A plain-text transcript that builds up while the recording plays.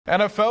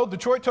NFL,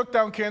 Detroit took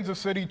down Kansas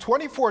City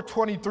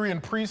 24-23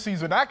 in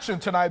preseason action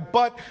tonight,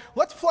 but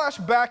let's flash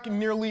back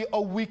nearly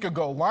a week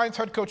ago. Lions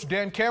head coach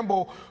Dan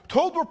Campbell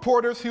told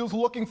reporters he was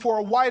looking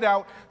for a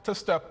wideout to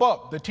step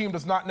up. The team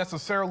does not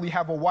necessarily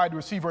have a wide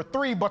receiver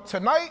 3, but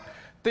tonight,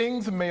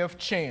 things may have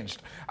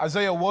changed.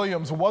 Isaiah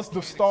Williams was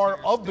the star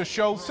of the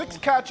show, 6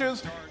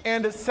 catches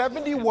and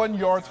 71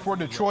 yards for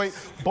Detroit.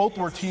 Both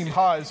were team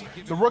highs.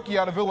 The rookie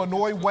out of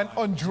Illinois went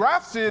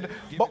undrafted,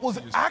 but was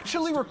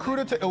actually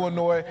recruited to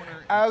Illinois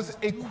as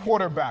a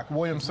quarterback.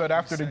 Williams said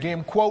after the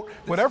game, quote,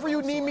 "Whatever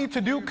you need me to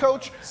do,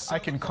 coach, I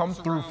can come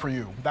through for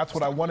you. That's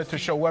what I wanted to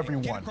show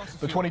everyone."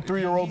 The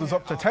 23-year-old is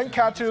up to 10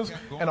 catches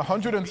and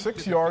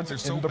 106 yards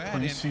in the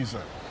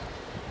preseason.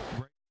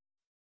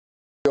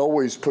 He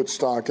always puts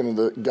stock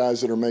into the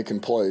guys that are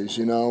making plays,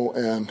 you know,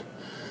 and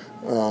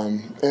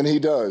he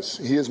does.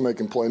 He is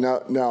making plays.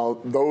 Now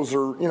those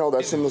are, you know,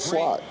 that's in the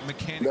slot,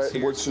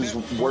 which is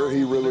where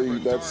he really,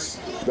 that's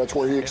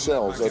where he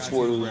excels. That's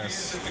where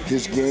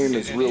his game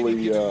is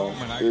really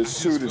is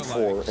suited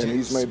for, and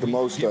he's made the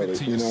most of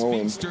it, you know.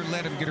 And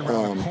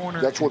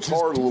that's what's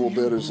hard a little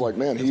bit is like,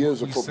 man, he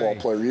is a football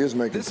player. He is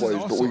making plays,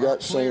 but we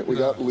got Saint, we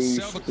got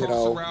Leaf, you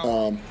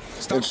know.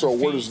 And so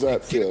where does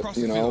that fit,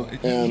 you know?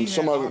 And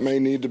some of it may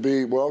need to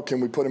be, well, can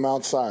we put him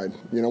outside?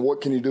 You know,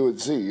 what can you do at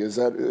Z? Is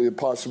that a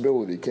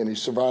possibility? Can he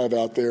survive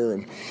out there?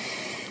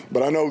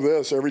 But I know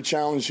this, every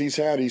challenge he's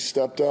had, he's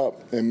stepped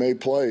up and made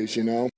plays, you know?